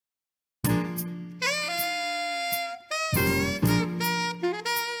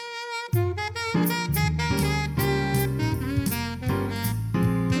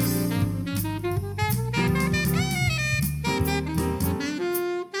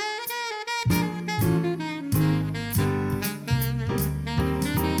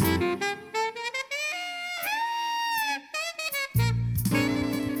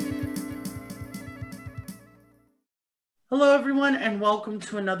Hello, everyone, and welcome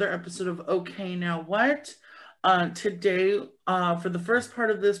to another episode of Okay Now What? Today, for the first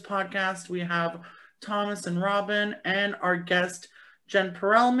part of this podcast, we have Thomas and Robin and our guest, Jen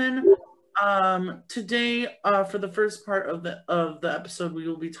Perelman. Today, for the first part of the episode, we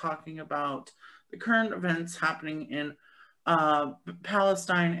will be talking about the current events happening in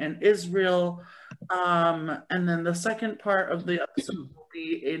Palestine and Israel. And then the second part of the episode will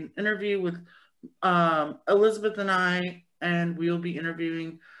be an interview with Elizabeth and I, and we will be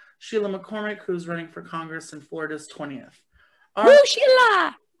interviewing Sheila McCormick, who's running for Congress in Florida's 20th. Woo,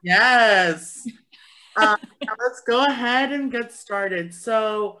 Sheila! Yes. Now let's go ahead and get started.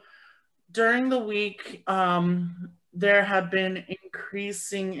 So during the week, there have been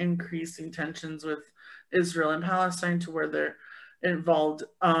increasing tensions with Israel and Palestine to where they're involved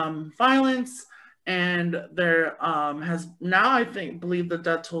violence. And there has now, I believe the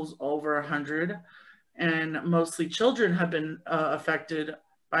death toll's over 100, and mostly children have been affected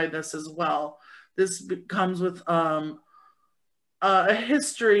by this as well. This comes with a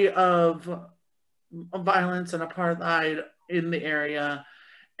history of violence and apartheid in the area.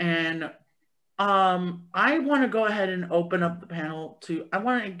 And I want to go ahead and open up the panel I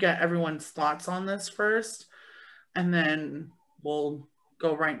want to get everyone's thoughts on this first, and then we'll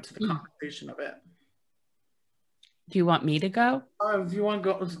go right into the conversation of it. Do you want me to go? If you want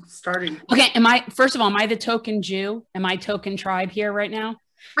to go starting. Okay, first of all, am I the token Jew? Am I token tribe here right now?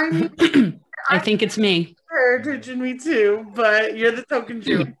 I mean, I think it's me. Heritage in me too, but you're the token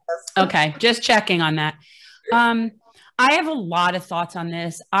Jew. Okay, just checking on that. I have a lot of thoughts on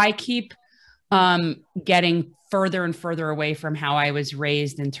this. I keep getting further and further away from how I was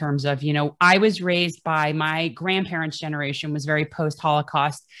raised in terms of, I was raised by my grandparents' generation, was very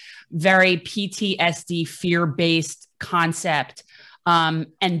post-Holocaust, very PTSD, fear-based concept.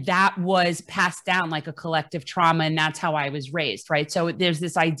 And that was passed down like a collective trauma. And that's how I was raised, right? So there's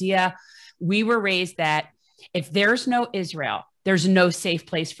this idea, we were raised that if there's no Israel, there's no safe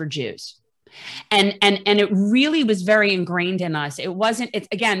place for Jews. And it really was very ingrained in us.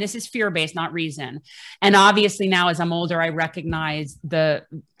 Again, this is fear-based, not reason. And obviously now as I'm older, I recognize the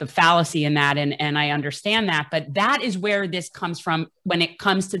fallacy in that and I understand that, but that is where this comes from when it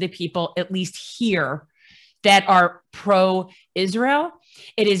comes to the people, at least here, that are pro-Israel.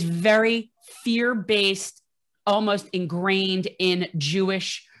 It is very fear-based, almost ingrained in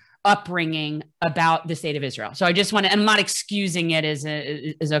Jewish upbringing about the state of Israel. So I just want to, and I'm not excusing it as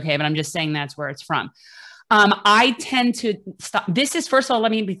okay, but I'm just saying that's where it's from. I tend to stop. This is, first of all,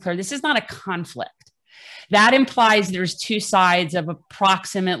 let me be clear. This is not a conflict. That implies there's two sides of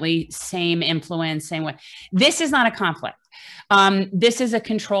approximately same influence, same way. This is not a conflict. This is a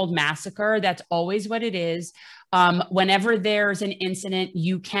controlled massacre. That's always what it is. Whenever there's an incident,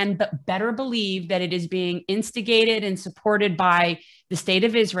 you can better believe that it is being instigated and supported by the state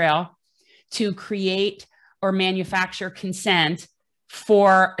of Israel to create or manufacture consent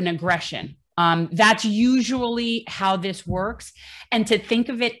for an aggression. That's usually how this works. And to think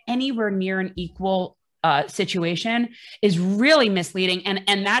of it anywhere near an equal situation is really misleading.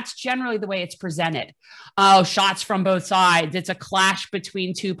 And that's generally the way it's presented. Oh, shots from both sides. It's a clash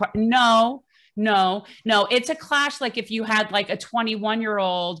between two parties. No, it's a clash. Like if you had like a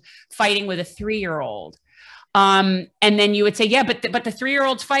 21-year-old fighting with a 3-year-old. And then you would say, yeah, but the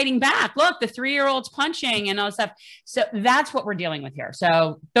 3-year-old's fighting back. Look, the 3-year-old's punching and all that stuff. So that's what we're dealing with here.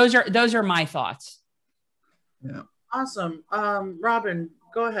 So those are my thoughts. Yeah. Awesome. Robin,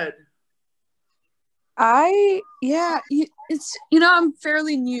 go ahead. It's, I'm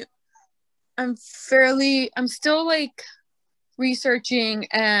fairly new. I'm still like researching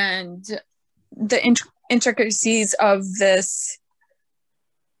and the intricacies of this.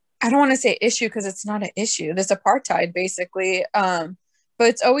 I don't want to say issue because it's not an issue. This apartheid basically. But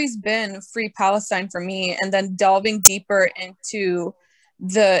it's always been free Palestine for me. And then delving deeper into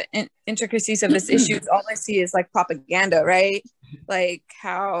the intricacies of this issue, all I see is like propaganda, right? Like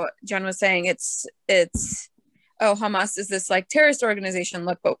how Jen was saying, it's Hamas is this like terrorist organization.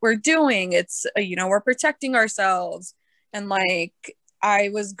 Look what we're doing. It's we're protecting ourselves. And like I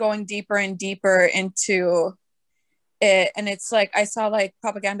was going deeper and deeper into it, and it's like I saw like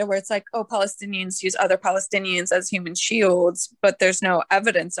propaganda where it's like, oh, Palestinians use other Palestinians as human shields, but there's no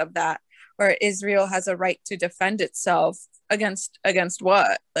evidence of that. Or Israel has a right to defend itself against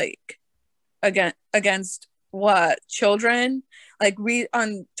what? Like against what? Children? Like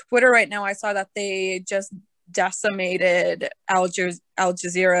on Twitter right now, I saw that they just decimated Al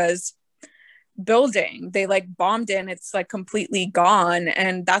Jazeera's building. They like bombed it and it's like completely gone,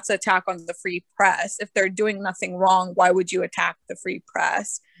 and that's an attack on the free press. If they're doing nothing wrong, why would you attack the free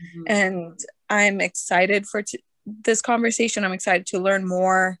press? And I'm excited this conversation. I'm excited to learn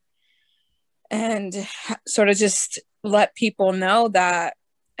more and sort of just let people know that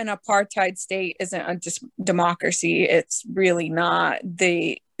an apartheid state isn't a democracy. It's really not.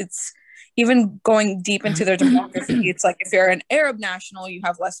 It's even going deep into their democracy. It's like if you're an Arab national, you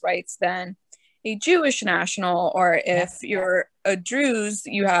have less rights than a Jewish national, or if you're a Druze,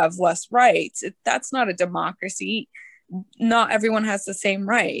 you have less rights. That's not a democracy. Not everyone has the same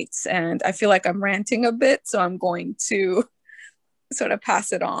rights. And I feel like I'm ranting a bit, so I'm going to sort of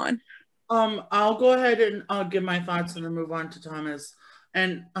pass it on. I'll go ahead and I'll give my thoughts and then move on to Thomas.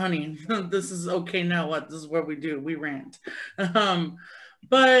 And honey, this is okay now. This is what we do. We rant.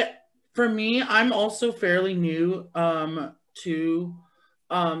 But for me, I'm also fairly new to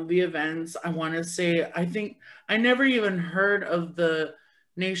the events. I want to say, I think I never even heard of the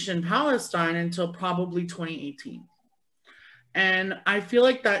nation Palestine until probably 2018. And I feel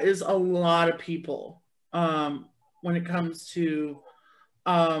like that is a lot of people when it comes to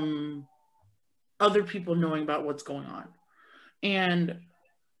other people knowing about what's going on. And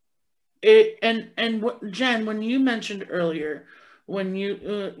what Jen, when you mentioned earlier, when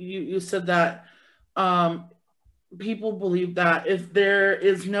you said that people believe that if there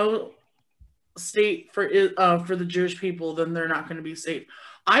is no state for the Jewish people, then they're not going to be safe.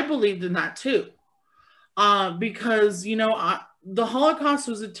 I believed in that too, because the Holocaust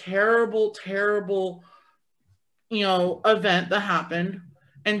was a terrible, terrible, event that happened,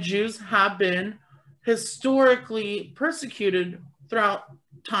 and Jews have been historically persecuted throughout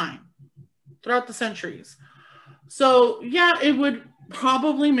time, throughout the centuries. So yeah, it would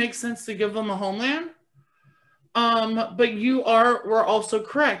probably make sense to give them a homeland. But we're also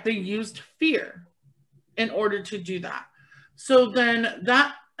correct. They used fear in order to do that. So then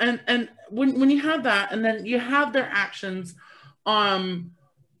that, and when you have that, and then you have their actions on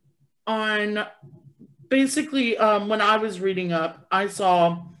basically, when I was reading up, I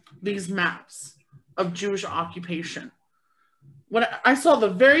saw these maps of Jewish occupation. When I saw the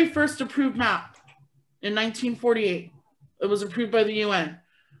very first approved map in 1948, it was approved by the UN.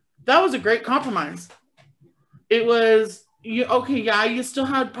 That was a great compromise. It was, you still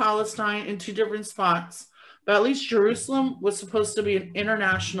had Palestine in two different spots, but at least Jerusalem was supposed to be an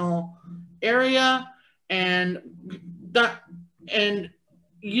international area, and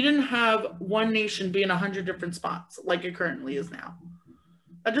you didn't have one nation be in 100 different spots like it currently is now.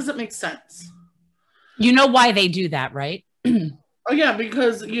 That doesn't make sense. You know why they do that, right? Oh yeah,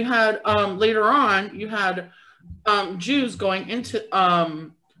 because you had later on you had Jews going into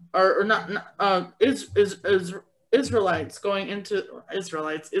Israelites going into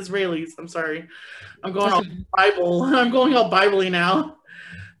Israelis. I'm sorry, I'm going all Bible. I'm going all Bible-y now.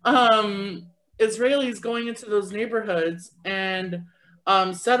 Israelis going into those neighborhoods and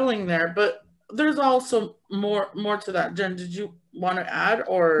settling there, but there's also more to that. Jen, did you want to add?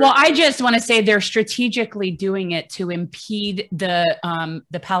 Or well, I just want to say they're strategically doing it to impede the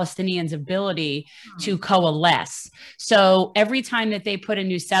Palestinians' ability to coalesce. So every time that they put a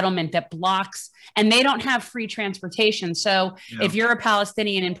new settlement that blocks, and they don't have free transportation. So if you're a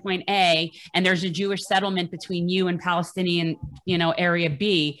Palestinian in point A and there's a Jewish settlement between you and Palestinian, area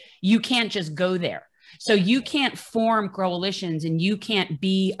B, you can't just go there. So you can't form coalitions and you can't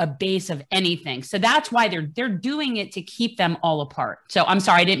be a base of anything. So that's why they're doing it to keep them all apart. So I'm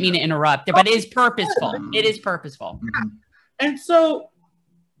sorry, I didn't mean to interrupt, but it is purposeful. It is purposeful. And so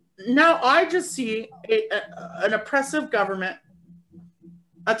now I just see an oppressive government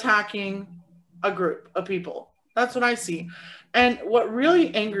attacking a group of people. That's what I see. And what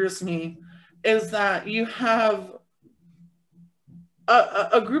really angers me is that you have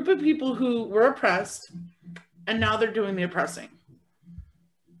a group of people who were oppressed, and now they're doing the oppressing.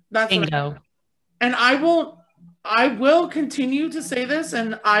 That's bingo. And I will continue to say this,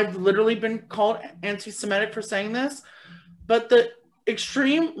 and I've literally been called anti-Semitic for saying this, but the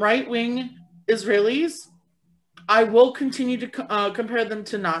extreme right-wing Israelis, I will continue to compare them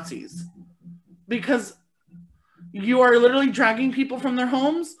to Nazis, because you are literally dragging people from their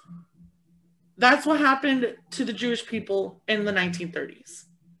homes. That's what happened to the Jewish people in the 1930s.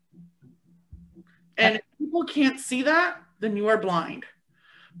 And if people can't see that, then you are blind.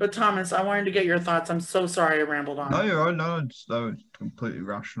 But Thomas, I wanted to get your thoughts. I'm so sorry I rambled on. No, you're right. No, it's completely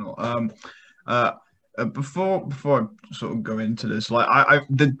rational. Before I sort of go into this, like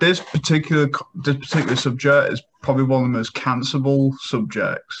this particular subject is probably one of the most cancelable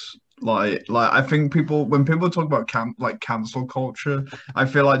subjects. Like I think when people talk about cancel culture, I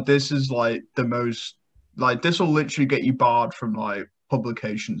feel like this is like the most, like, this will literally get you barred from like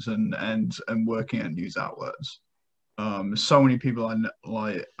publications and working at news outlets. So many people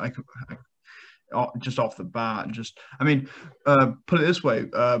just off the bat. I mean, put it this way: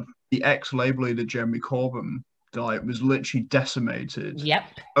 the ex-Labour leader Jeremy Corbyn, like, was literally decimated. Yep.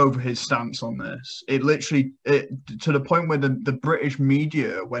 Over his stance on this. It literally, to the point where the British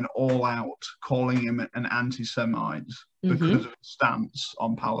media went all out calling him an anti-Semite because of his stance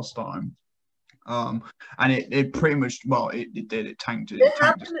on Palestine. And it pretty much, well, it did. It tanked it. It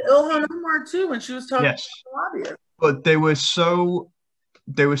happened to Ilhan Omar too when she was talking to the lobbyists. But they were so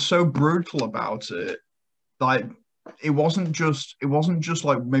brutal about it. Like, it wasn't just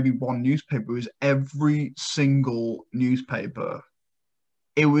like maybe one newspaper. It was every single newspaper.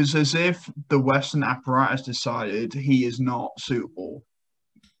 It was as if the Western apparatus decided he is not suitable.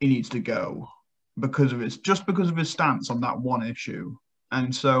 He needs to go because of his stance on that one issue.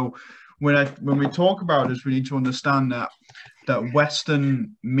 And so when we talk about this, we need to understand that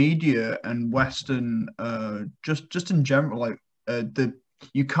Western media and Western just in general, like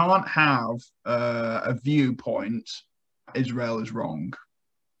you can't have a viewpoint Israel is wrong,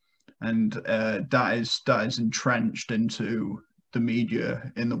 and that is entrenched into the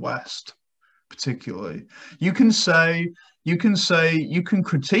media in the West. Particularly, you can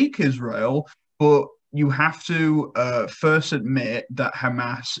critique Israel, but you have to first admit that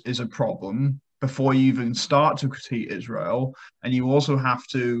Hamas is a problem before you even start to critique Israel, and you also have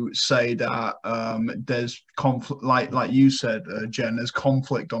to say that there's conflict, like you said, Jen. There's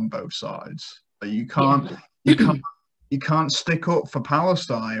conflict on both sides. You can't stick up for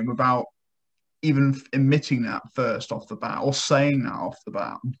Palestine without even admitting that first off the bat or saying that off the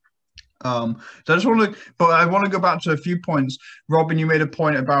bat. So I want to go back to a few points. Robin, you made a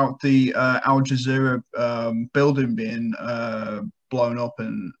point about the Al Jazeera building being blown up,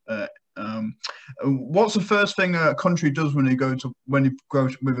 and what's the first thing a country does when it goes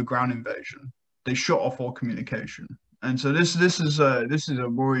with a ground invasion? They shut off all communication, and so this is a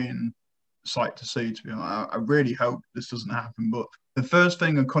worrying sight to see. To be honest, I really hope this doesn't happen, but the first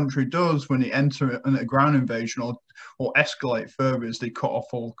thing a country does when they enter a ground invasion or escalate further is they cut off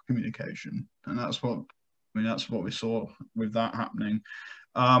all communication, and that's what we saw with that happening.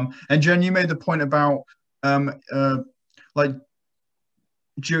 And Jen, you made the point about like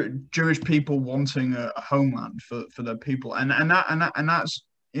Jewish people wanting a homeland for their people, and that's,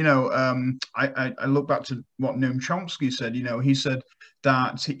 you know, I look back to what Noam Chomsky said. You know, he said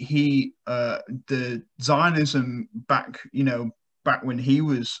that the Zionism back when he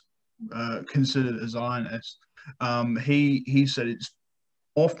was considered a Zionist, he said it's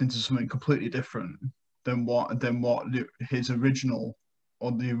often to something completely different than what his original,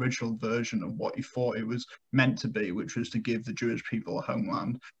 or the original version of what he thought it was meant to be, which was to give the Jewish people a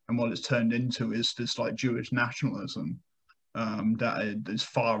homeland. And what it's turned into is this like Jewish nationalism, that is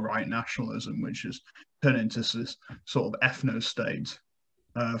far right nationalism, which has turned into this sort of ethno state,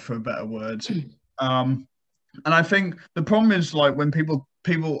 for a better word. And I think the problem is, like, when people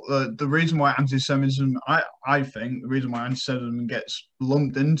the reason why anti-Semitism, I think the reason why anti-Semitism gets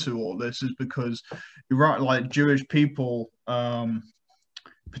lumped into all this is because you're right, like Jewish people,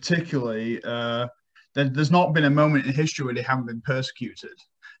 particularly, there's not been a moment in history where they haven't been persecuted,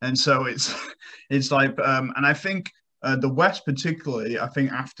 and so it's like, and I think the West particularly, I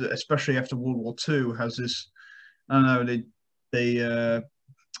think especially after World War II, has this, I don't know,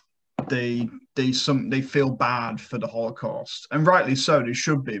 they feel bad for the Holocaust, and rightly so. They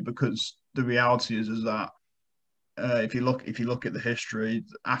should be, because the reality is that if you look at the history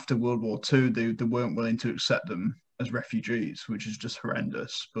after World War II, they weren't willing to accept them as refugees, which is just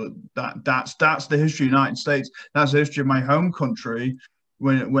horrendous. But that's the history of the United States. That's the history of my home country.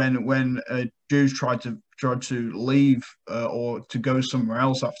 When Jews tried to leave or to go somewhere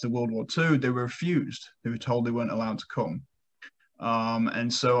else after World War II, they were refused. They were told they weren't allowed to come.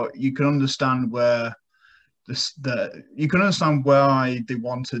 And so you can understand why they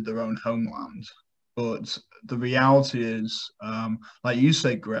wanted their own homeland. But the reality is, like you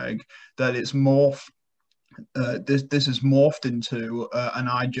said, Greg, that it's morphed. This is morphed into an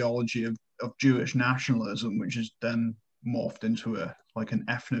ideology of Jewish nationalism, which is then morphed into an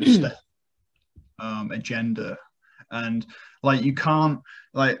ethno-state agenda. And like, you can't,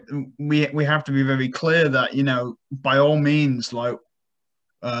 like, we have to be very clear that, you know, by all means, like,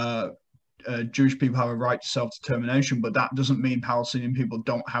 Jewish people have a right to self-determination, but that doesn't mean Palestinian people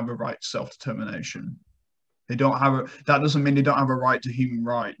don't have a right to self-determination. That doesn't mean they don't have a right to human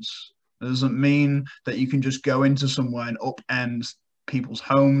rights. It doesn't mean that you can just go into somewhere and upend people's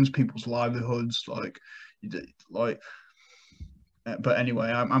homes, people's livelihoods, but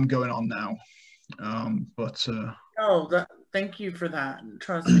anyway, I'm going on now. Thank you for that.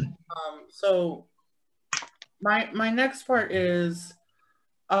 Trust me. So my next part is,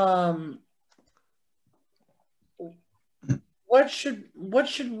 what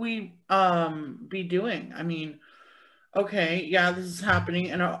should we be doing? I mean, okay, yeah, this is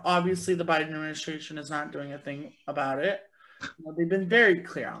happening, and obviously the Biden administration is not doing a thing about it. They've been very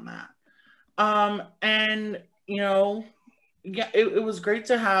clear on that. And yeah, it was great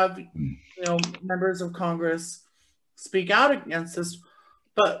to have members of Congress speak out against this,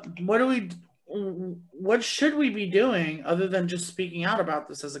 but what should we be doing other than just speaking out about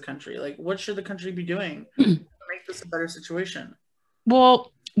this as a country? Like, what should the country be doing to make this a better situation?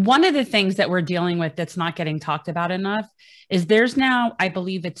 Well, one of the things that we're dealing with that's not getting talked about enough is there's now, I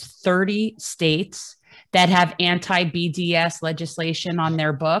believe it's 30 states that have anti-BDS legislation on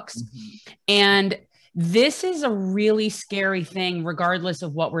their books. And this is a really scary thing, regardless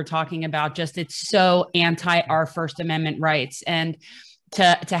of what we're talking about. Just it's so anti our First Amendment rights, and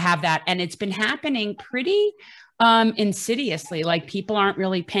to have that. And it's been happening pretty insidiously. Like, people aren't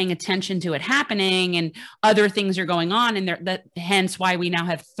really paying attention to it happening, and other things are going on. And hence why we now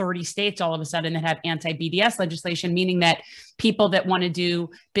have 30 states all of a sudden that have anti-BDS legislation, meaning that people that want to do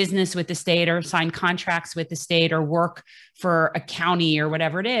business with the state or sign contracts with the state or work for a county or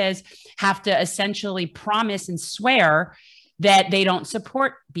whatever it is have to essentially promise and swear that they don't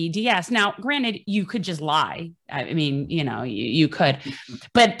support BDS. Now, granted, you could just lie. I mean, you could,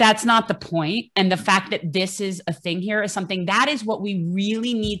 but that's not the point. And the fact that this is a thing here is something that is what we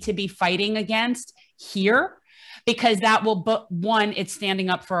really need to be fighting against here, because that will, but one, it's standing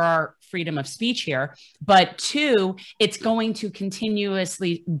up for our freedom of speech here, but two, it's going to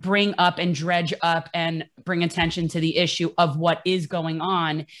continuously bring up and dredge up and bring attention to the issue of what is going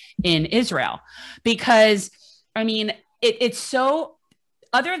on in Israel. Because, I mean, it's so,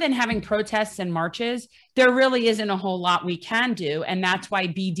 other than having protests and marches, there really isn't a whole lot we can do. And that's why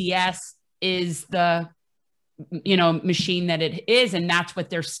BDS is the, machine that it is. And that's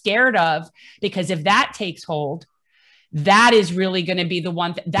what they're scared of, because if that takes hold, that is really going to be the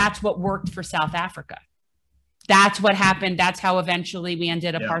one that's what worked for South Africa. That's what happened. That's how eventually we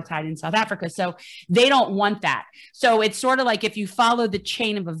ended apartheid in South Africa. So they don't want that. So it's sort of like, if you follow the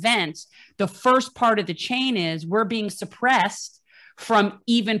chain of events, the first part of the chain is we're being suppressed from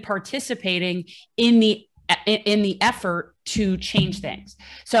even participating in the effort to change things.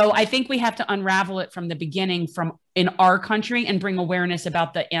 So I think we have to unravel it from the beginning in our country and bring awareness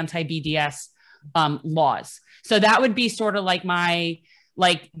about the anti-BDS laws. So that would be sort of like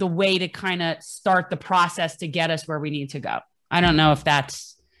the way to kind of start the process to get us where we need to go. I don't know if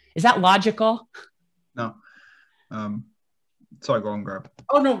is that logical? No. Sorry, go on, Grab.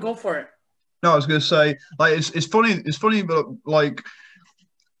 Oh no, go for it. No, I was going to say, like, it's funny, but like,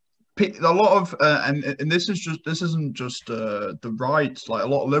 a lot of and this isn't just the right. Like, a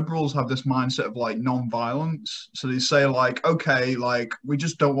lot of liberals have this mindset of like non-violence. So they say like, okay, like, we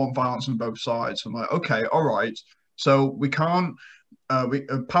just don't want violence on both sides. I'm like, okay, all right. So we can't.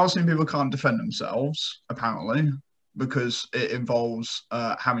 Palestinian people can't defend themselves, apparently, because it involves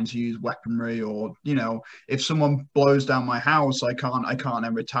having to use weaponry, or if someone blows down my house, I can't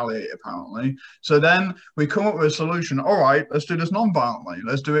then retaliate, apparently. So then we come up with a solution. All right, let's do this non-violently.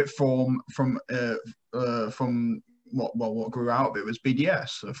 Let's do it from what grew out of it was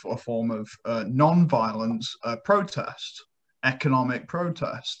BDS, a form of non-violence protest, economic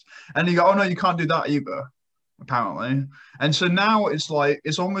protest. And you go, oh no, you can't do that either, apparently. And so now it's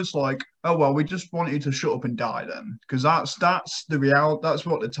almost like, oh well, we just want you to shut up and die then, because that's the reality. That's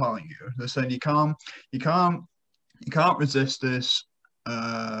what they're telling you. They're saying you can't resist this.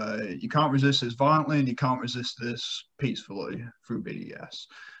 You can't resist this violently, and you can't resist this peacefully through BDS.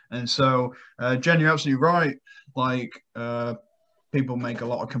 And so, Jen, you're absolutely right. Like, people make a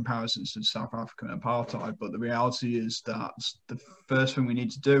lot of comparisons to South African apartheid, but the reality is that the first thing we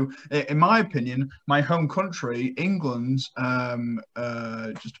need to do, in my opinion, my home country, England,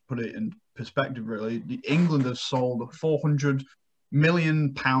 just to put it in perspective, really, England has sold £400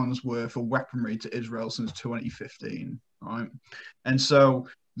 million worth of weaponry to Israel since 2015, right? And so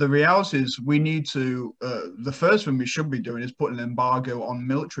the reality is we need to, the first thing we should be doing is putting an embargo on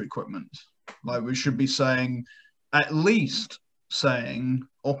military equipment. Like, we should be saying, at least saying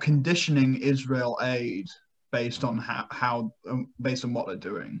or conditioning Israel aid based on how based on what they're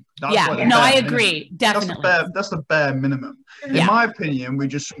doing. That's I agree. Definitely. That's the bare minimum. In my opinion, we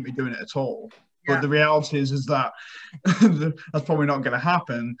just shouldn't be doing it at all. But the reality is that that's probably not going to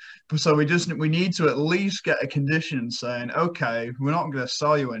happen. So we need to at least get a condition saying, okay, we're not going to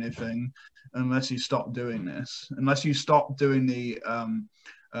sell you anything unless you stop doing this, unless you stop doing the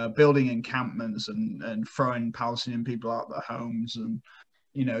building encampments and throwing Palestinian people out of their homes, and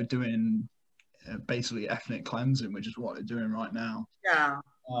doing basically ethnic cleansing, which is what they're doing right now. Yeah.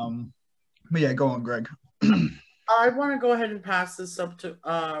 But yeah, go on, Greg. I want to go ahead and pass this up to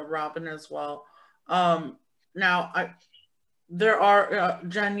Robin as well. Now, there are,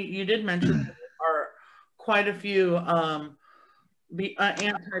 Jen, you did mention there are quite a few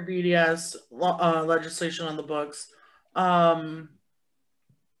anti-BDS legislation on the books. And,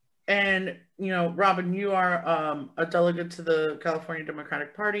 Robin, you are a delegate to the California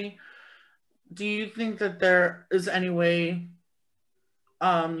Democratic Party. Do you think that there is any way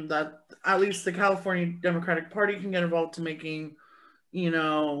that at least the California Democratic Party can get involved to making,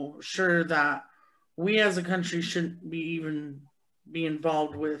 sure that we as a country shouldn't be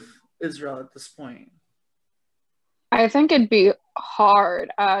involved with Israel at this point? I think it'd be hard,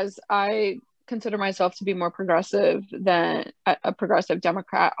 as I consider myself to be more progressive than a progressive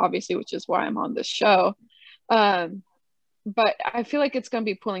Democrat, obviously, which is why I'm on this show. But I feel like it's going to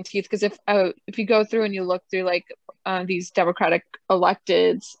be pulling teeth, because if you go through and you look through like these Democratic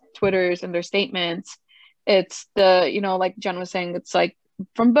electeds, Twitters and their statements, it's like Jen was saying, it's like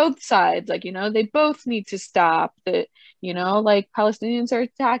from both sides, like, they both need to stop that, like Palestinians are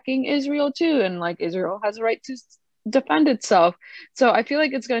attacking Israel too, and like Israel has a right to defend itself. So I feel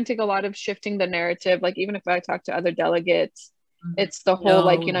like it's going to take a lot of shifting the narrative. Like, even if I talk to other delegates, it's the whole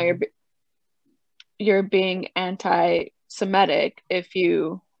like, you're being anti-Semitic if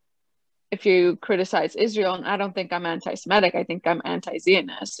you criticize Israel. And I don't think I'm anti-Semitic. I think I'm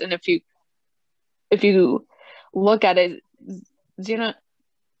anti-Zionist. And if you look at it,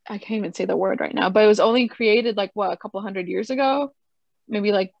 I can't even say the word right now, but it was only created like a couple hundred years ago,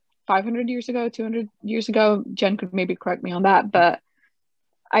 maybe like 500 years ago, 200 years ago. Jen could maybe correct me on that, but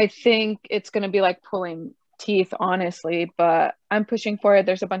I think it's going to be like pulling teeth, honestly. But I'm pushing for it.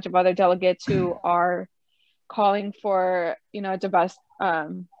 There's a bunch of other delegates who are calling for,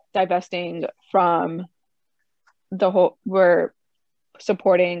 divesting from the whole, we're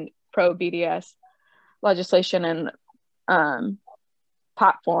supporting pro-BDS legislation and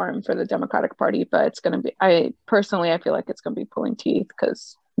platform for the Democratic Party. But it's going to be, I feel like it's going to be pulling teeth,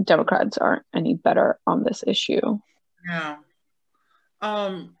 because Democrats aren't any better on this issue. Yeah.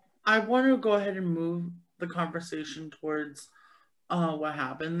 I want to go ahead and move the conversation towards what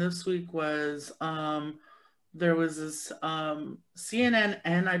happened this week. Was there was this CNN,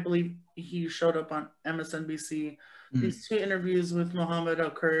 and I believe he showed up on MSNBC, these two interviews with Mohammed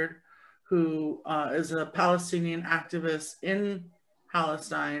Al-Kurd, who is a Palestinian activist in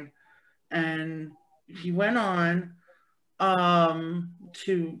Palestine, and he went on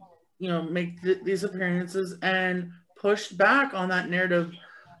to make these appearances and pushed back on that narrative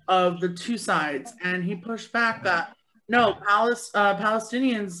of the two sides. And he pushed back that no,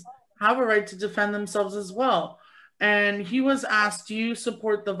 Palestinians have a right to defend themselves as well. And he was asked, do you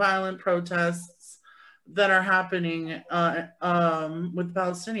support the violent protests that are happening with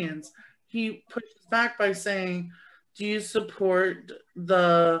Palestinians? He pushed back by saying, do you support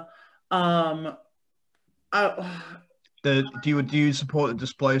do you support the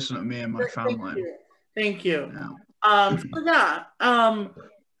displacement of me and my family? Thank you. Yeah.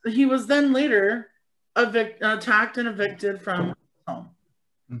 He was then later attacked and evicted from home.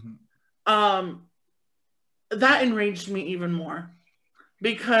 Mm-hmm. That enraged me even more,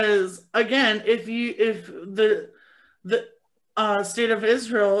 because again, if the state of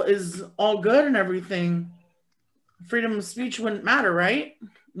Israel is all good and everything, freedom of speech wouldn't matter, right?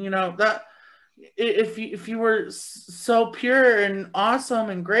 That if you were so pure and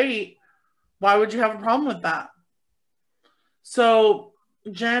awesome and great, why would you have a problem with that? So,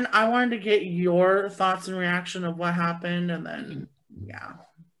 Jen, I wanted to get your thoughts and reaction of what happened, and then, yeah.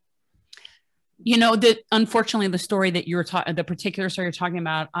 Unfortunately, the story that you're talking, the particular story you're talking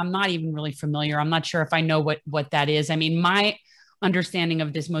about, I'm not even really familiar. I'm not sure if I know what that is. I mean, my understanding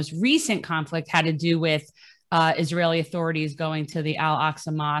of this most recent conflict had to do with Israeli authorities going to the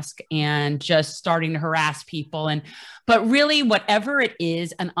Al-Aqsa Mosque and just starting to harass people. But really, whatever it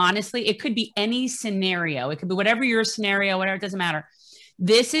is, and honestly, it could be any scenario. It could be whatever your scenario, whatever, it doesn't matter.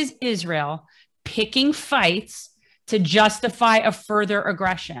 This is Israel picking fights to justify a further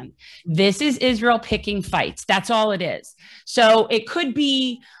aggression. This is Israel picking fights. That's all it is. So it could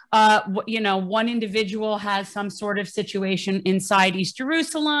be, one individual has some sort of situation inside East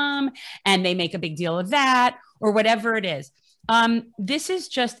Jerusalem and they make a big deal of that, or whatever it is. This is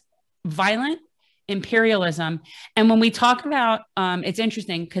just violent imperialism. And when we talk about, it's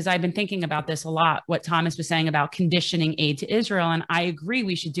interesting because I've been thinking about this a lot, what Thomas was saying about conditioning aid to Israel. And I agree,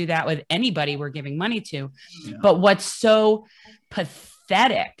 we should do that with anybody we're giving money to. Yeah. But what's so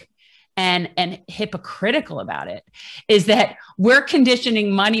pathetic and hypocritical about it is that we're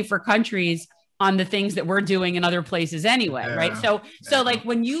conditioning money for countries on the things that we're doing in other places anyway, right? So like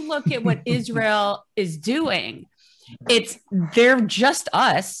when you look at what Israel is doing, they're just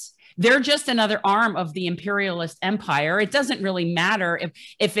us. They're just another arm of the imperialist empire. It doesn't really matter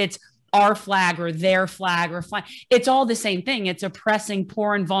if it's our flag or their flag or flag. It's all the same thing. It's oppressing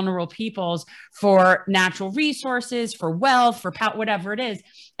poor and vulnerable peoples for natural resources, for wealth, for power, whatever it is.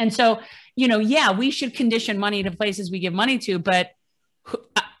 And so, yeah, we should condition money to places we give money to, but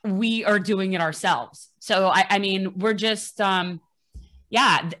we are doing it ourselves. So, I mean, we're just,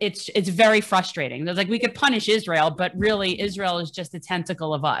 it's very frustrating. There's like, we could punish Israel, but really Israel is just a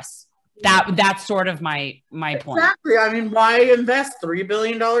tentacle of us. That's sort of my point. Exactly. I mean, why invest $3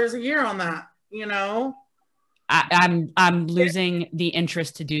 billion a year on that? I'm losing the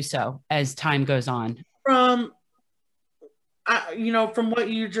interest to do so as time goes on. From what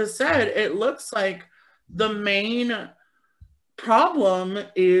you just said, it looks like the main problem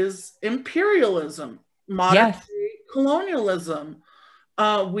is imperialism, modern colonialism.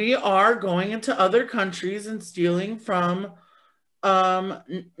 We are going into other countries and stealing from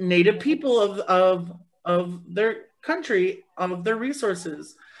native people of their country, of their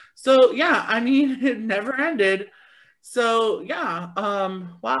resources. So yeah, I mean, it never ended. So yeah,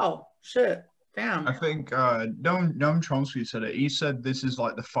 wow, shit, damn. I think Noam Chomsky said it. He said this is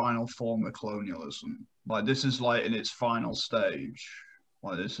like the final form of colonialism. Like this is like in its final stage.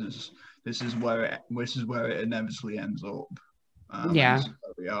 Like this is where it inevitably ends up. Yeah, this is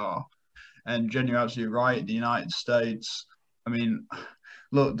where we are. And Jen, you're absolutely right. The United States. I mean,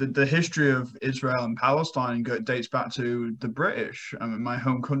 look, the history of Israel and Palestine dates back to the British. I mean, my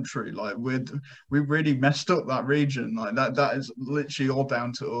home country. Like, we really messed up that region. Like that is literally all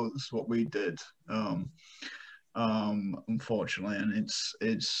down to us, what we did. Unfortunately, and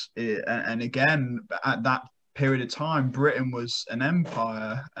and again, at that period of time, Britain was an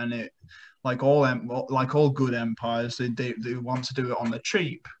empire, and it, like all good empires, they want to do it on the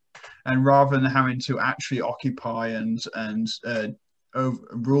cheap. And rather than having to actually occupy and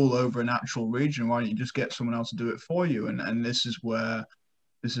rule over an actual region, why don't you just get someone else to do it for you? And this is where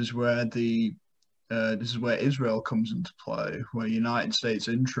Israel comes into play, where United States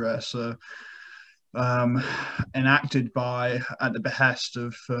interests are enacted at the behest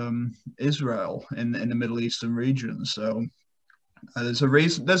of Israel in the Middle Eastern region. So there's a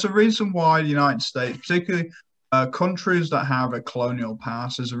reason why the United States, particularly countries that have a colonial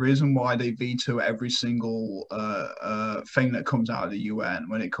past, there's a reason why they veto every single thing that comes out of the UN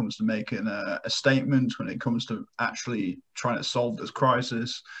when it comes to making a statement, when it comes to actually trying to solve this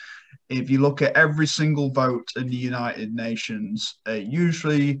crisis. If you look at every single vote in the United Nations,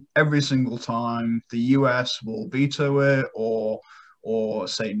 usually every single time the US will veto it or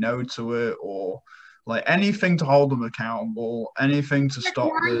say no to it, or like anything to hold them accountable, anything to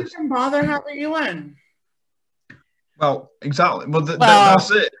stop this. Why even bother having UN? Well, exactly. Well, that's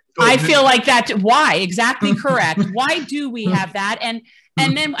it. I feel like that's why. Exactly correct. Why do we have that? And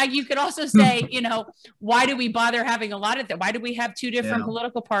then you could also say, why do we bother having a lot of that? Why do we have two different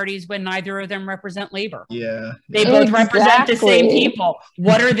political parties when neither of them represent labor? Yeah. They both represent the same people.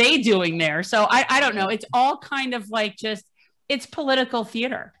 What are they doing there? So I don't know. It's all kind of like it's political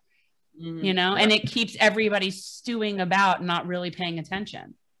theater, and it keeps everybody stewing about, not really paying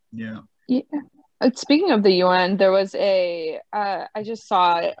attention. Yeah. Yeah. Speaking of the UN, there was I just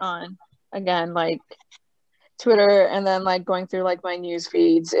saw it on, again, like Twitter, and then like going through like my news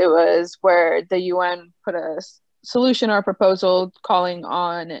feeds, it was where the UN put a solution or a proposal calling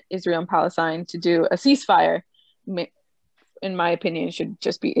on Israel and Palestine to do a ceasefire. In my opinion, it should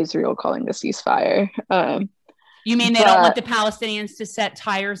just be Israel calling the ceasefire. You mean they don't want the Palestinians to set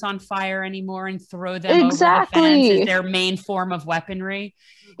tires on fire anymore and throw them over the fence as their main form of weaponry?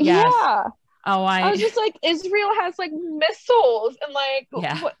 Yes. Yeah. Oh, I was just like, Israel has like missiles, and like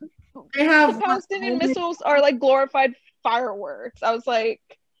they have the Palestinian missiles are like glorified fireworks. I was like,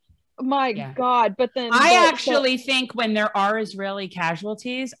 my God. But then I actually think when there are Israeli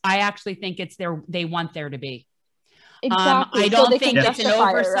casualties, I actually think they want there to be. Exactly. I don't think it's an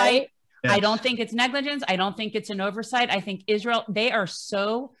oversight. Right? Yes. I don't think it's negligence. I don't think it's an oversight. I think Israel, they are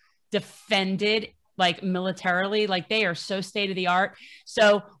so defended, like militarily, like they are so state of the art.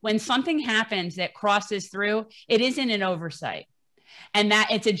 So when something happens that crosses through, it isn't an oversight, and that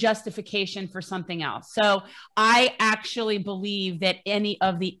it's a justification for something else. So I actually believe that any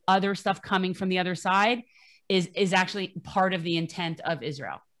of the other stuff coming from the other side is actually part of the intent of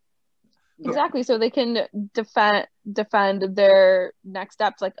Israel. Exactly. So they can defend their next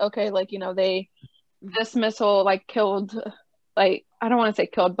steps. Like, okay, like, this missile like killed, like, I don't want to say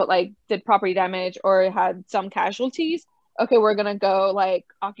killed, but like did property damage or had some casualties. Okay, we're going to go like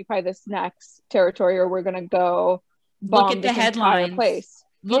occupy this next territory, or we're going to go bomb Look at the headlines. place.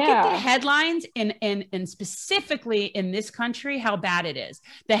 Look at the headlines and specifically in this country, how bad it is.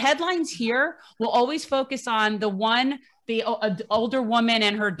 The headlines here will always focus on the older woman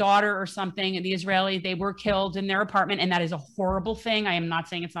and her daughter or something, the Israeli, they were killed in their apartment. And that is a horrible thing. I am not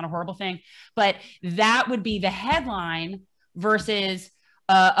saying it's not a horrible thing, but that would be the headline versus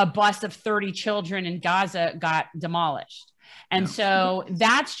a bus of 30 children in Gaza got demolished. And so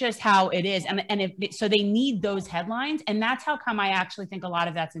that's just how it is. So they need those headlines. And that's how come I actually think a lot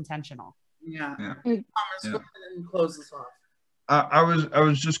of that's intentional. Yeah. Thomas, go ahead and close this off. I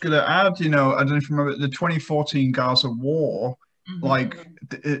was just going to add, I don't know if you remember the 2014 Gaza war, like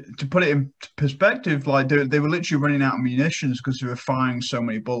to put it in perspective, like they were literally running out of munitions because they were firing so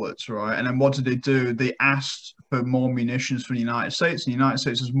many bullets, right? And then what did they do? They asked for more munitions from the United States, and the United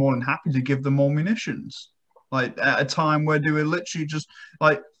States was more than happy to give them more munitions. Like at a time where they were literally just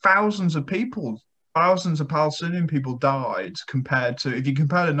like thousands of Palestinian people died compared to, if you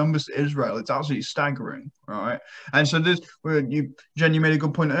compare the numbers to Israel, it's absolutely staggering, right? And so Jen, you made a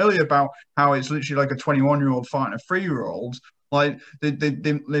good point earlier about how it's literally like a 21-year-old fighting a 3-year-old. Like they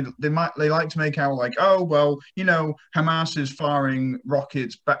like to make out like, oh well, Hamas is firing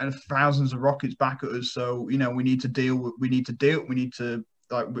rockets, thousands of rockets back at us, so we need to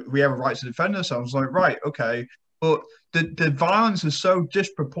like we have a right to defend ourselves. Like, right, okay, but the violence is so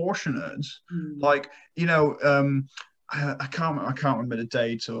disproportionate. Like, I can't remember the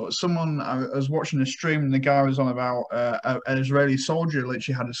date, or I was watching a stream and the guy was on about an Israeli soldier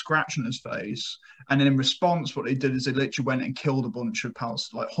literally had a scratch on his face, and then in response what they did is they literally went and killed a bunch of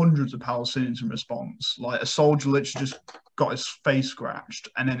hundreds of Palestinians in response. Like a soldier literally just got his face scratched,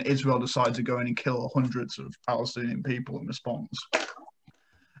 and then Israel decided to go in and kill hundreds of Palestinian people in response.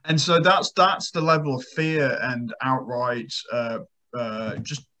 And so that's the level of fear and outright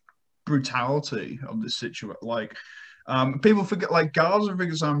just brutality of this situation. Like people forget, like Gaza, for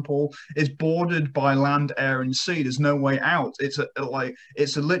example, is bordered by land, air, and sea. There's no way out. It's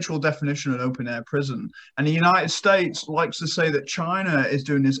a literal definition of an open air prison. And the United States likes to say that China is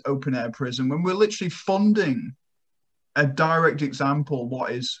doing this open air prison when we're literally funding a direct example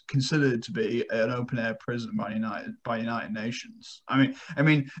what is considered to be an open air prison by United Nations. I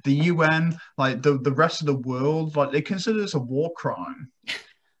mean the UN, like the rest of the world, like they consider this a war crime.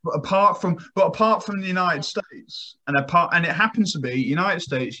 But apart from the United States, and it happens to be United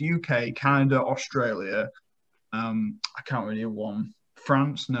States, UK, Canada, Australia, I can't really have one.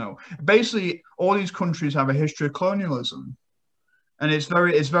 France, no. Basically, all these countries have a history of colonialism, and it's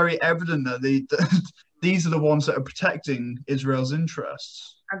very evident that these are the ones that are protecting Israel's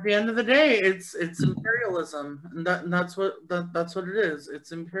interests. At the end of the day, it's imperialism, and that's what it is.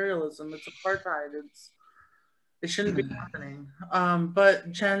 It's imperialism. It's apartheid. It shouldn't be happening.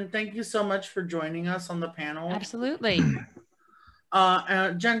 But Jen, thank you so much for joining us on the panel. Absolutely.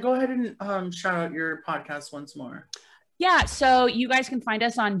 Jen, go ahead and shout out your podcast once more. Yeah, so you guys can find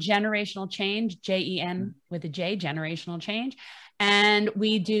us on Generational Change, JEN with a J, Generational Change. And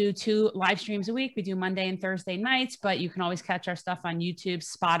we do 2 live streams a week. We do Monday and Thursday nights, but you can always catch our stuff on YouTube,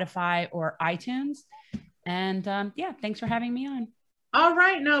 Spotify, or iTunes. And thanks for having me on. All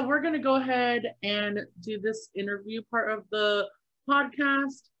right, now we're going to go ahead and do this interview part of the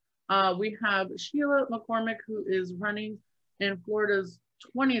podcast. We have Sheila McCormick, who is running in Florida's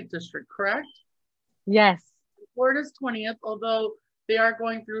 20th district, correct? Yes. Florida's 20th, although they are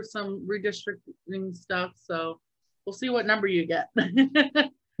going through some redistricting stuff, so we'll see what number you get. This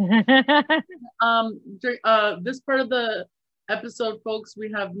part of the episode, folks, we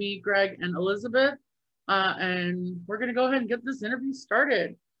have me, Greg, and Elizabeth. And we're going to go ahead and get this interview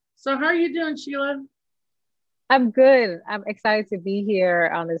started. So how are you doing, Sheila? I'm good. I'm excited to be here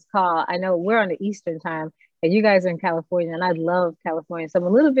on this call. I know we're on the Eastern time and you guys are in California, and I love California. So I'm a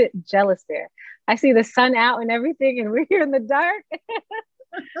little bit jealous there. I see the sun out and everything, and we're here in the dark.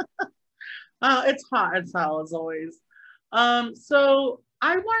 It's hot as hell, as always. So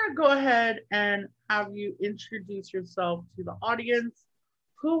I want to go ahead and have you introduce yourself to the audience.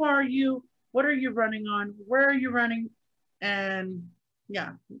 Who are you? What are you running on? Where are you running? And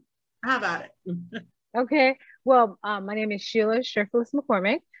yeah, have at it. Okay. Well, my name is Sheila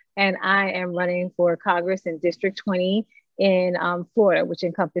McCormick, and I am running for Congress in District 20 in Florida, which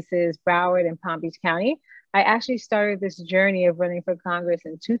encompasses Broward and Palm Beach County. I actually started this journey of running for Congress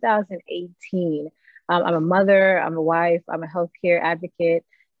in 2018. I'm a mother, I'm a wife, I'm a healthcare advocate,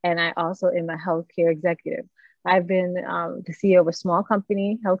 and I also am a healthcare executive. I've been the CEO of a small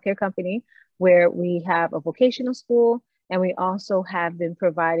company, healthcare company, where we have a vocational school, and we also have been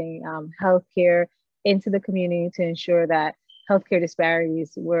providing healthcare into the community to ensure that healthcare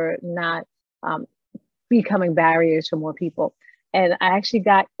disparities were not becoming barriers for more people. And I actually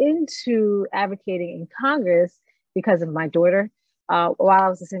got into advocating in Congress because of my daughter. While I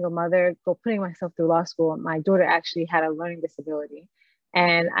was a single mother, putting myself through law school, my daughter actually had a learning disability.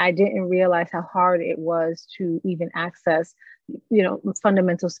 And I didn't realize how hard it was to even access,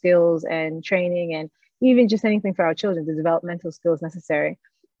 fundamental skills and training, and even just anything for our children, the developmental skills necessary.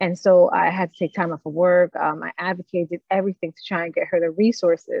 And so I had to take time off of work. I advocated everything to try and get her the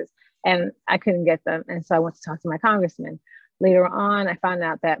resources, and I couldn't get them. And so I went to talk to my congressman. Later on, I found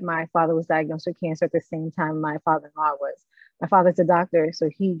out that my father was diagnosed with cancer at the same time my father-in-law was. My father's a doctor, so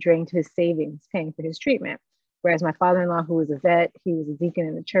he drained his savings paying for his treatment. Whereas my father-in-law, who was a vet, he was a deacon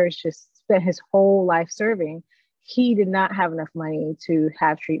in the church, just spent his whole life serving. He did not have enough money to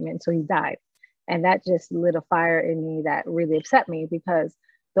have treatment, so he died. And that just lit a fire in me that really upset me, because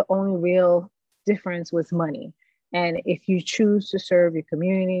the only real difference was money. And if you choose to serve your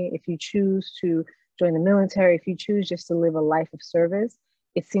community, if you choose to join the military, if you choose just to live a life of service,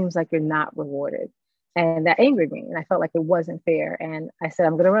 it seems like you're not rewarded. And that angered me. And I felt like it wasn't fair. And I said,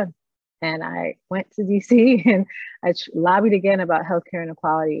 I'm going to run. And I went to DC and I lobbied again about healthcare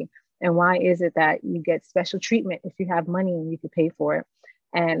inequality. And why is it that you get special treatment if you have money and you can pay for it?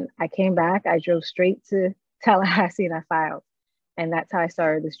 And I came back, I drove straight to Tallahassee and I filed. And that's how I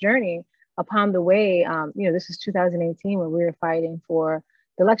started this journey. Upon the way, this is 2018 when we were fighting for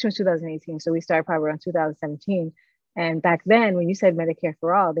the election was 2018. So we started probably around 2017. And back then, when you said Medicare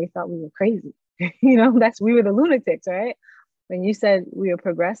for all, they thought we were crazy. We were the lunatics, right? When you said we were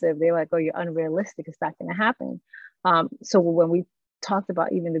progressive, they were like, oh, you're unrealistic. It's not going to happen. So when we talked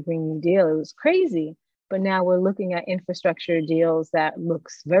about even the Green New Deal, it was crazy. But now we're looking at infrastructure deals that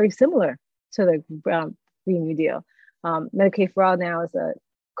looks very similar to the Green New Deal. Medicaid for all now is a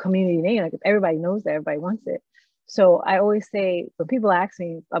community name. Like, if everybody knows that, everybody wants it. So I always say, when people ask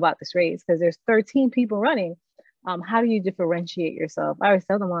me about this race, because there's 13 people running, how do you differentiate yourself? I always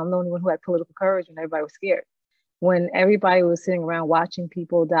tell them, well, I'm the only one who had political courage when everybody was scared. When everybody was sitting around watching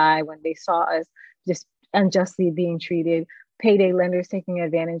people die, when they saw us just unjustly being treated, payday lenders taking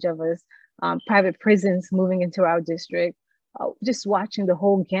advantage of us, private prisons moving into our district, just watching the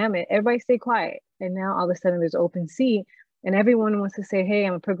whole gamut, everybody stay quiet. And now all of a sudden there's open seat and everyone wants to say, hey,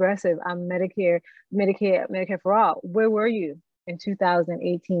 I'm a progressive, I'm Medicare for all. Where were you in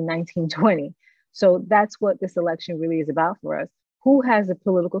 2018, 19, 20? So that's what this election really is about for us. Who has the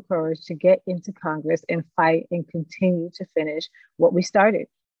political courage to get into Congress and fight and continue to finish what we started?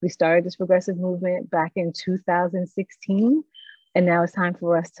 We started this progressive movement back in 2016, and now it's time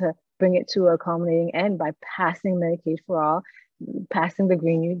for us to bring it to a culminating end by passing Medicaid for all, passing the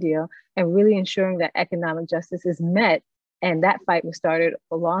Green New Deal, and really ensuring that economic justice is met. And that fight was started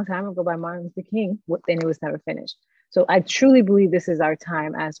a long time ago by Martin Luther King, and it was never finished. So I truly believe this is our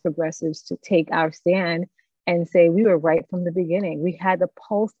time as progressives to take our stand and say we were right from the beginning. We had the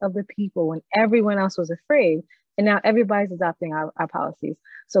pulse of the people when everyone else was afraid, and now everybody's adopting our policies.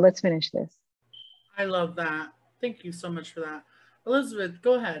 So let's finish this. I love that. Thank you so much for that. Elizabeth,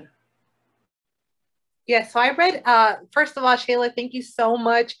 go ahead. Yeah, so I read, first of all, Sheila, thank you so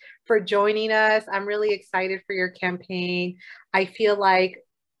much for joining us. I'm really excited for your campaign. I feel like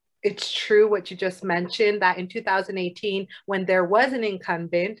it's true what you just mentioned, that in 2018, when there was an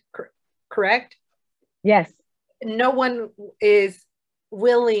incumbent, correct? Yes. No one is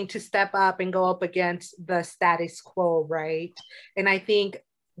willing to step up and go up against the status quo, right? And I think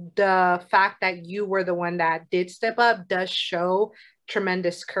the fact that you were the one that did step up does show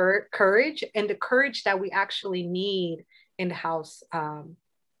tremendous courage, and the courage that we actually need in the House of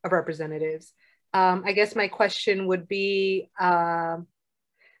Representatives. I guess my question would be,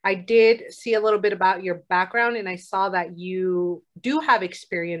 I did see a little bit about your background, and I saw that you do have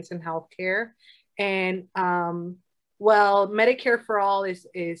experience in healthcare. And well, Medicare for all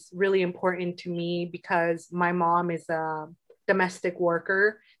is really important to me because my mom is a domestic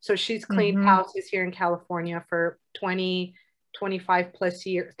worker. So she's cleaned houses here in California for 25 plus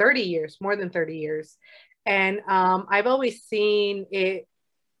years, 30 years, more than 30 years. And I've always seen it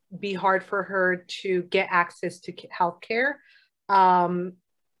be hard for her to get access to healthcare.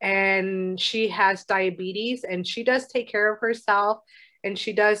 And she has diabetes, and she does take care of herself, and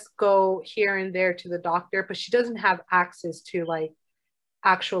she does go here and there to the doctor, but she doesn't have access to like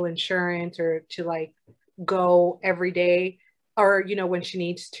actual insurance or to like go every day or, you know, when she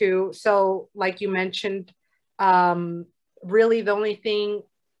needs to. So like you mentioned, really the only thing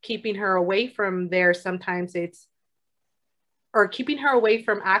keeping her away from there sometimes or keeping her away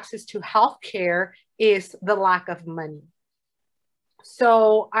from access to healthcare is the lack of money.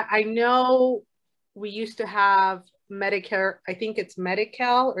 So I know we used to have Medicare, I think it's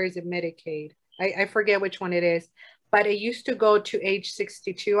Medi-Cal or is it Medicaid? I forget which one it is. but it used to go to age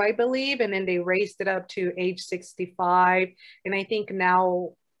 62, I believe, and then they raised it up to age 65. And I think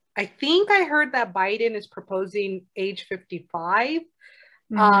now, I think I heard that Biden is proposing age 55.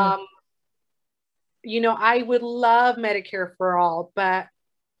 Mm-hmm. You know, I would love Medicare for all, but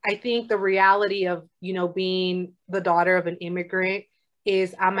I think the reality of, you know, being the daughter of an immigrant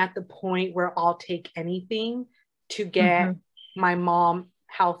is I'm at the point where I'll take anything to get my mom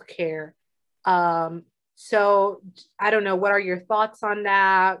health care. So I don't know, what are your thoughts on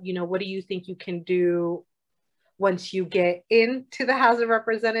that? You know, what do you think you can do once you get into the House of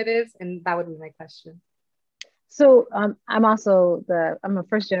Representatives? And that would be my question. So I'm a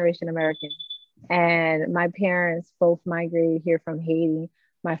first generation American, and my parents both migrated here from Haiti.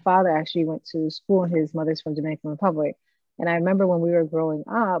 My father actually went to school, and his mother's from Dominican Republic. And I remember when we were growing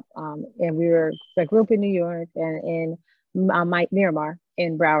up, and I grew up in New York and in Miramar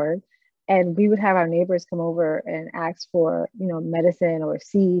in Broward, and we would have our neighbors come over and ask for, you know, medicine, or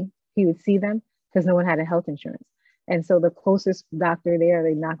he would see them because no one had a health insurance. And so the closest doctor there,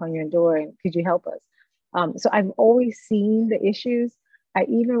 they knock on your door and, could you help us? So I've always seen the issues. I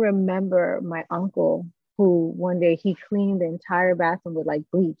even remember my uncle, who one day he cleaned the entire bathroom with like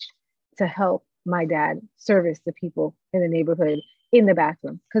bleach to help my dad service the people in the neighborhood in the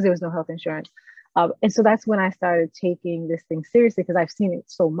bathroom because there was no health insurance. And so that's when I started taking this thing seriously, because I've seen it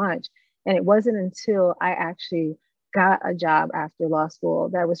so much. And it wasn't until I actually got a job after law school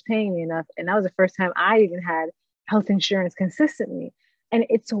that was paying me enough. And that was the first time I even had health insurance consistently. And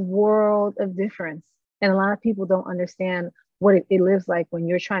it's a world of difference. And a lot of people don't understand what it lives like when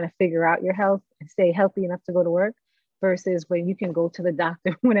you're trying to figure out your health and stay healthy enough to go to work, versus when you can go to the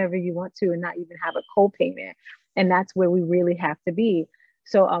doctor whenever you want to and not even have a co-payment. And that's where we really have to be.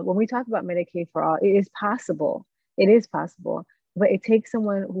 So when we talk about Medicaid for all, it is possible. It is possible, but it takes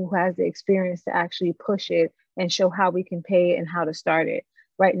someone who has the experience to actually push it and show how we can pay it and how to start it.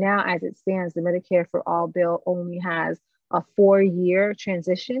 Right now, as it stands, the Medicare for all bill only has a 4-year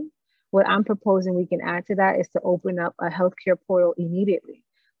transition. What I'm proposing we can add to that is to open up a healthcare portal immediately.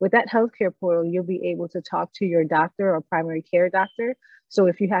 With that healthcare portal, you'll be able to talk to your doctor or primary care doctor. So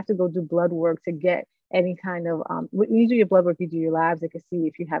if you have to go do blood work to get any kind of, when you do your blood work, you do your labs, they can see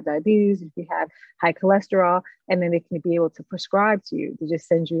if you have diabetes, if you have high cholesterol, and then they can be able to prescribe to you, to just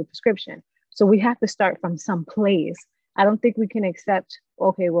send you a prescription. So we have to start from some place. I don't think we can accept,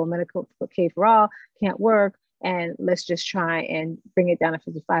 okay, well, Medicaid for all can't work, and let's just try and bring it down to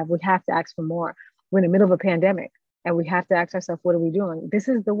 55. We have to ask for more. We're in the middle of a pandemic, and we have to ask ourselves, what are we doing? This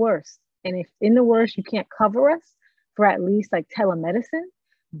is the worst. And if in the worst, you can't cover us for at least like telemedicine,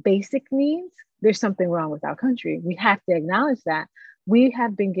 basic needs, there's something wrong with our country. We have to acknowledge that. We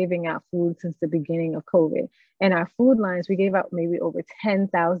have been giving out food since the beginning of COVID. And our food lines, we gave out maybe over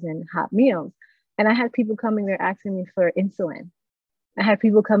 10,000 hot meals. And I had people coming there asking me for insulin. I had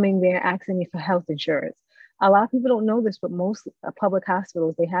people coming there asking me for health insurance. A lot of people don't know this, but most public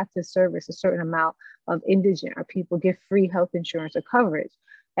hospitals, they have to service a certain amount of indigent or people give free health insurance or coverage.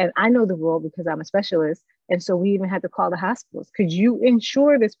 And I know the rule because I'm a specialist. And so we even had to call the hospitals. Could you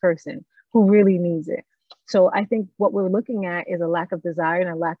insure this person who really needs it? So I think what we're looking at is a lack of desire and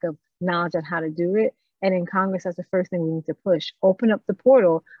a lack of knowledge on how to do it. And in Congress, that's the first thing we need to push. Open up the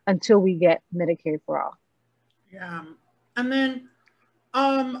portal until we get Medicaid for all. Yeah. And then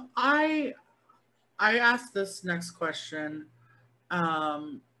I asked this next question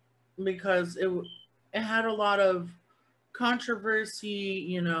because it had a lot of controversy,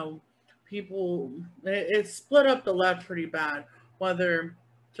 you know, people, it split up the left pretty bad, whether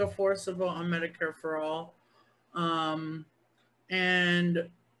to force a vote on Medicare for all. And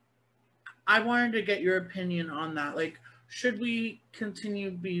I wanted to get your opinion on that. Like, should we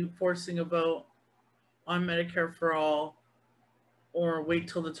continue be forcing a vote on Medicare for all, or wait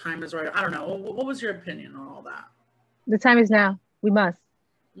till the time is right? I don't know. What was your opinion on all that? The time is now. We must.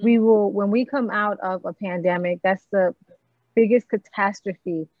 Mm-hmm. We will, when we come out of a pandemic, that's the biggest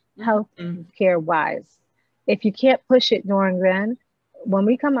catastrophe health care wise. If you can't push it during then, when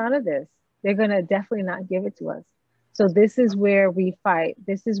we come out of this, they're going to definitely not give it to us. So this is where we fight.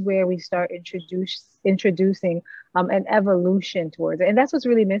 This is where we start introducing an evolution towards it. And that's what's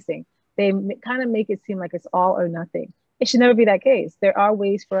really missing. They kind of make it seem like it's all or nothing. It should never be that case. There are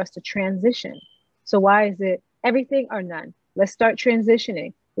ways for us to transition. So why is it everything or none? Let's start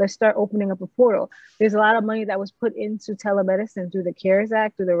transitioning. Let's start opening up a portal. There's a lot of money that was put into telemedicine through the CARES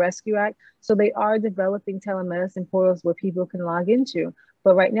Act, through the Rescue Act. So they are developing telemedicine portals where people can log into.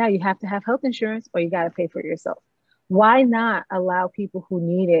 But right now you have to have health insurance or you got to pay for it yourself. Why not allow people who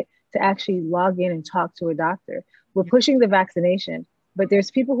need it to actually log in and talk to a doctor? We're pushing the vaccination, but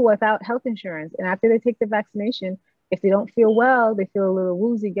there's people who are without health insurance. And after they take the vaccination, If they don't feel well, they feel a little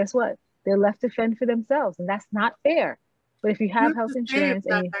woozy, guess what? They're left to fend for themselves, and that's not fair. But if you have health insurance,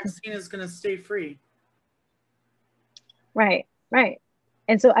 that vaccine is going to stay free. Right, right.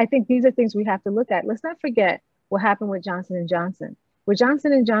 And so I think these are things we have to look at. Let's not forget what happened with Johnson and Johnson. With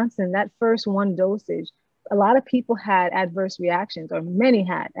Johnson and Johnson, that first one dosage, a lot of people had adverse reactions, or many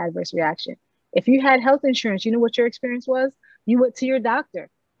had adverse reaction. If you had health insurance, you know what your experience was? You went to your doctor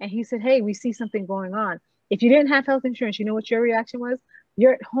and he said, hey, we see something going on. If you didn't have health insurance, you know what your reaction was?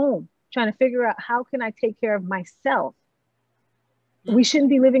 You're at home trying to figure out, how can I take care of myself? We shouldn't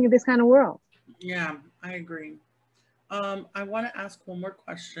be living in this kind of world. Yeah, I agree. I want to ask one more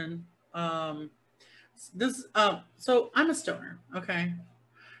question. So I'm a stoner, okay?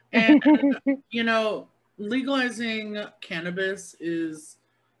 And, you know, legalizing cannabis is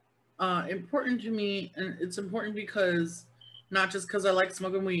important to me. And it's important because, not just because I like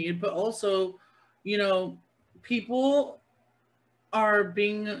smoking weed, but also, you know, people are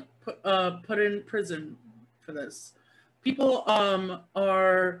being put in prison for this. People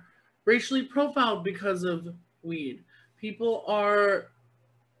are racially profiled because of weed. People are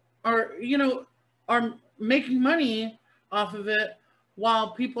making money off of it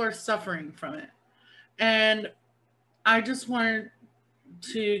while people are suffering from it. And I just wanted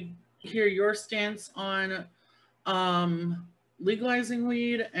to hear your stance on legalizing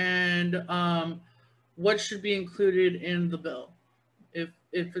weed and what should be included in the bill if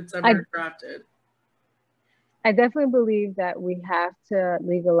it's ever drafted. I definitely believe that we have to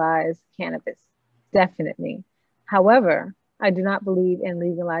legalize cannabis, definitely. However, I do not believe in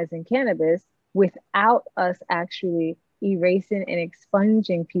legalizing cannabis without us actually erasing and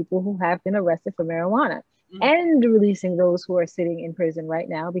expunging people who have been arrested for marijuana and releasing those who are sitting in prison right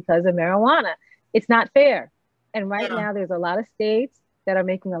now because of marijuana. It's not fair. And right now, there's a lot of states that are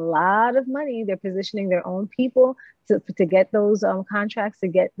making a lot of money. They're positioning their own people to get those contracts, to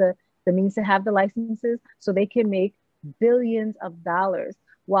get the means to have the licenses so they can make billions of dollars,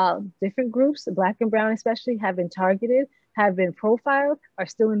 while different groups, Black and brown especially, have been targeted, have been profiled, are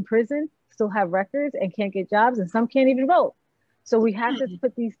still in prison, still have records and can't get jobs, and some can't even vote. So we have to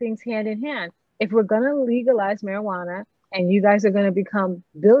put these things hand in hand. If we're going to legalize marijuana and you guys are going to become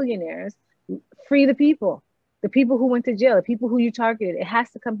billionaires, free the people who went to jail, the people who you targeted. It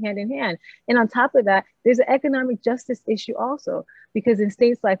has to come hand in hand. And on top of that, there's an economic justice issue also, because in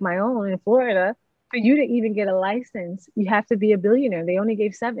states like my own in Florida, for you to even get a license, you have to be a billionaire. They only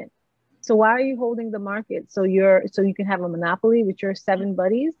gave 7. So why are you holding the market? So you can have a monopoly with your 7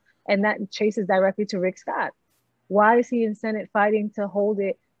 buddies, and that traces directly to Rick Scott. Why is he in Senate fighting to hold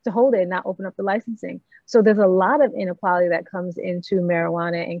it and not open up the licensing? So there's a lot of inequality that comes into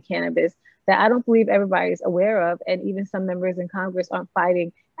marijuana and cannabis that I don't believe everybody's aware of. And even some members in Congress aren't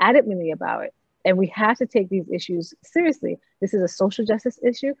fighting adamantly about it. And we have to take these issues seriously. This is a social justice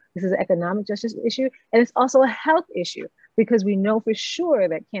issue. This is an economic justice issue. And it's also a health issue, because we know for sure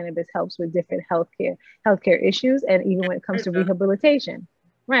that cannabis helps with different healthcare issues, and even when it comes to rehabilitation.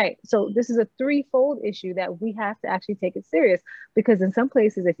 Right. So this is a threefold issue that we have to actually take it serious, because in some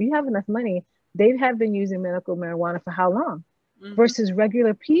places, if you have enough money, they have been using medical marijuana for how long versus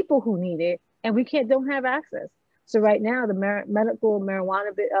regular people who need it, and we don't have access. So right now, the medical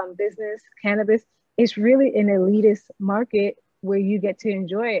marijuana business, cannabis, is really an elitist market where you get to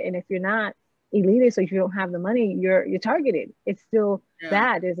enjoy it. And if you're not elitist, or if you don't have the money, you're targeted. It's still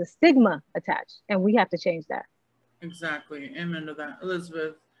bad. There's a stigma attached, and we have to change that. Exactly. Amen to that.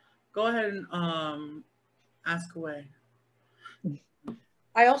 Elizabeth, go ahead and ask away.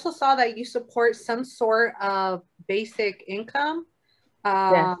 I also saw that you support some sort of basic income.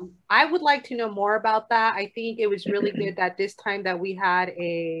 I would like to know more about that. I think it was really good that this time that we had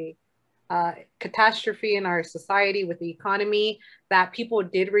a catastrophe in our society with the economy, that people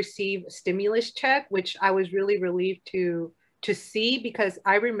did receive a stimulus check, which I was really relieved to see, because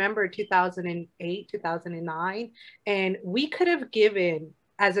I remember 2008, 2009, and we could have given,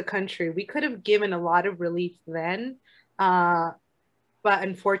 as a country, we could have given a lot of relief then. But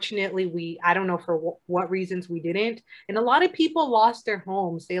unfortunately, I don't know for what reasons we didn't. And a lot of people lost their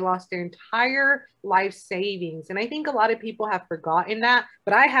homes. They lost their entire life savings. And I think a lot of people have forgotten that,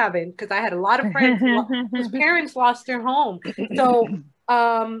 but I haven't, because I had a lot of friends whose parents lost their home. So,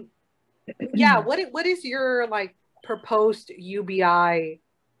 yeah, what is your proposed UBI?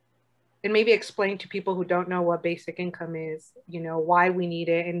 And maybe explain to people who don't know what basic income is, why we need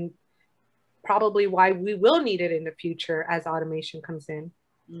it, and probably why we will need it in the future as automation comes in.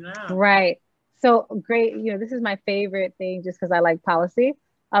 Yeah. Right. So great. This is my favorite thing, just because I like policy.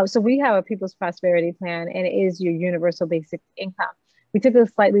 So we have a People's Prosperity Plan, and it is your universal basic income. we took a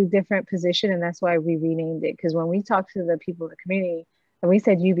slightly different position, and that's why we renamed it. Because when we talked to the people in the community and we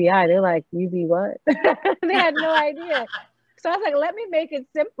said UBI, they're like, UB what? They had no idea. So I was like, let me make it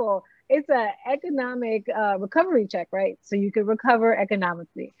simple. It's an economic recovery check, right? So you can recover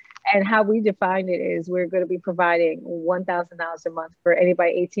economically. And how we define it is we're going to be providing $1,000 a month for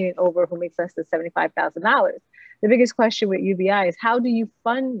anybody 18 and over who makes less than $75,000. The biggest question with UBI is how do you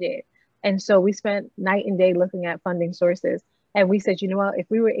fund it? And so we spent night and day looking at funding sources. And we said, you know what, if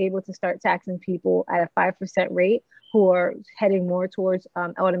we were able to start taxing people at a 5% rate who are heading more towards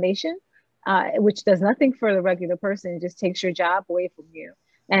automation, which does nothing for the regular person, it just takes your job away from you,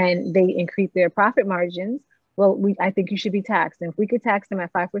 and they increase their profit margins, well, I think you should be taxed. And if we could tax them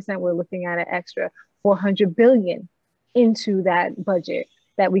at 5%, we're looking at an extra $400 billion into that budget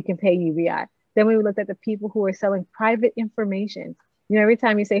that we can pay UBI. Then we looked at the people who are selling private information. You know, every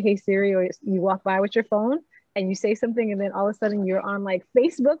time you say, hey, Siri, or you walk by with your phone and you say something, and then all of a sudden you're on like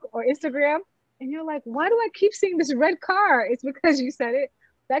Facebook or Instagram, and you're like, why do I keep seeing this red car? It's because you said it.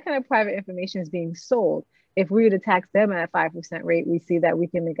 That kind of private information is being sold. If we were to tax them at a 5% rate, we see that we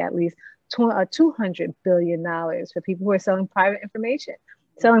can make at least $200 billion for people who are selling private information.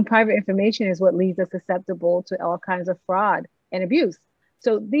 Selling private information is what leaves us susceptible to all kinds of fraud and abuse.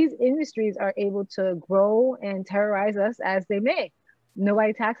 So these industries are able to grow and terrorize us as they may.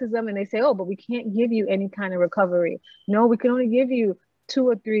 Nobody taxes them, and they say, oh, but we can't give you any kind of recovery. No, we can only give you 2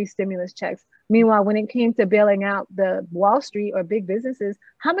 or 3 stimulus checks. Meanwhile, when it came to bailing out the Wall Street or big businesses,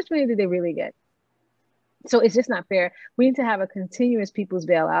 how much money did they really get? So it's just not fair. We need to have a continuous people's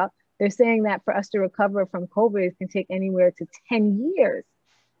bailout. They're saying that for us to recover from COVID, it can take anywhere to 10 years.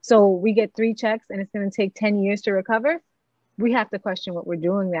 So we get 3 checks and it's going to take 10 years to recover. We have to question what we're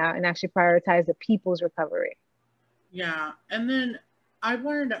doing now and actually prioritize the people's recovery. Yeah. And then I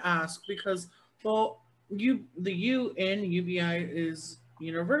wanted to ask, because, well, the U in UBI is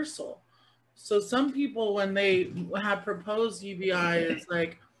universal. So some people, when they have proposed UBI, is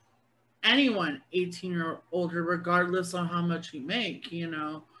like anyone 18 or older, regardless of how much you make, you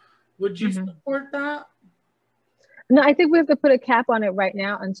know. Would you support that? No, I think we have to put a cap on it right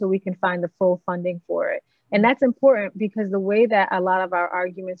now until we can find the full funding for it. And that's important because the way that a lot of our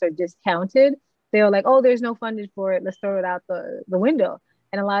arguments are discounted, they're like, oh, there's no funding for it, let's throw it out the window.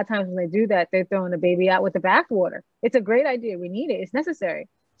 And a lot of times when they do that, they're throwing the baby out with the bathwater. It's a great idea. We need it. It's necessary.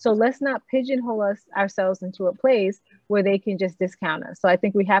 So let's not pigeonhole ourselves into a place where they can just discount us. So I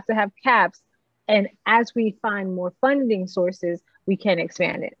think we have to have caps. And as we find more funding sources, we can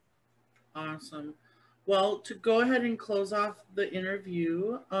expand it. Awesome. Well, to go ahead and close off the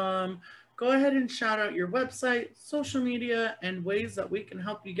interview, go ahead and shout out your website, social media, and ways that we can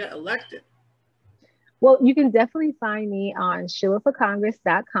help you get elected. Well, you can definitely find me on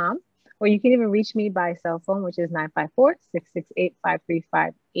SheilaForCongress.com, or you can even reach me by cell phone, which is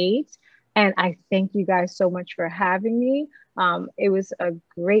 954-668-5358. And I thank you guys so much for having me. It was a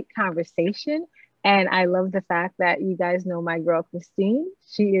great conversation. And I love the fact that you guys know my girl, Christine.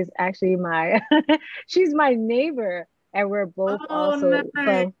 She is actually she's my neighbor. And we're both also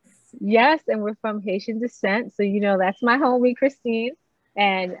from, yes, and we're from Haitian descent. So, you know, that's my homie, Christine.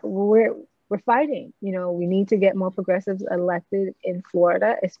 And we're fighting. You know, we need to get more progressives elected in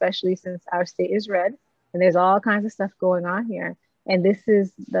Florida, especially since our state is red. And there's all kinds of stuff going on here. And this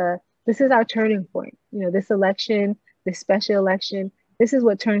is our turning point. You know, this election, this special election, this is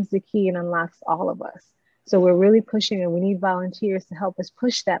what turns the key and unlocks all of us. So we're really pushing, and we need volunteers to help us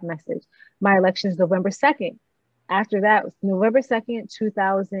push that message. My election is November 2nd. After that, November 2nd,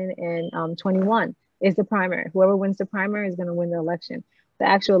 2021 is the primary. Whoever wins the primary is going to win the election. The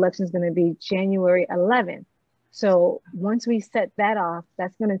actual election is going to be January 11th. So once we set that off,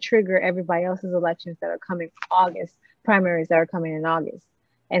 that's going to trigger everybody else's elections that are coming August, primaries that are coming in August.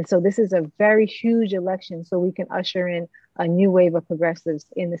 And so this is a very huge election, so we can usher in a new wave of progressives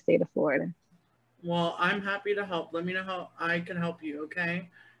in the state of Florida. Well, I'm happy to help. Let me know how I can help you, okay?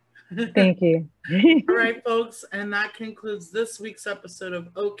 Thank you. All right, folks, and that concludes this week's episode of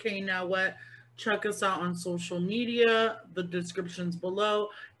Okay Now What. Check us out on social media. The description's below,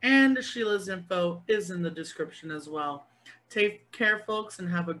 and Sheila's info is in the description as well. Take care, folks, and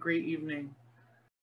have a great evening.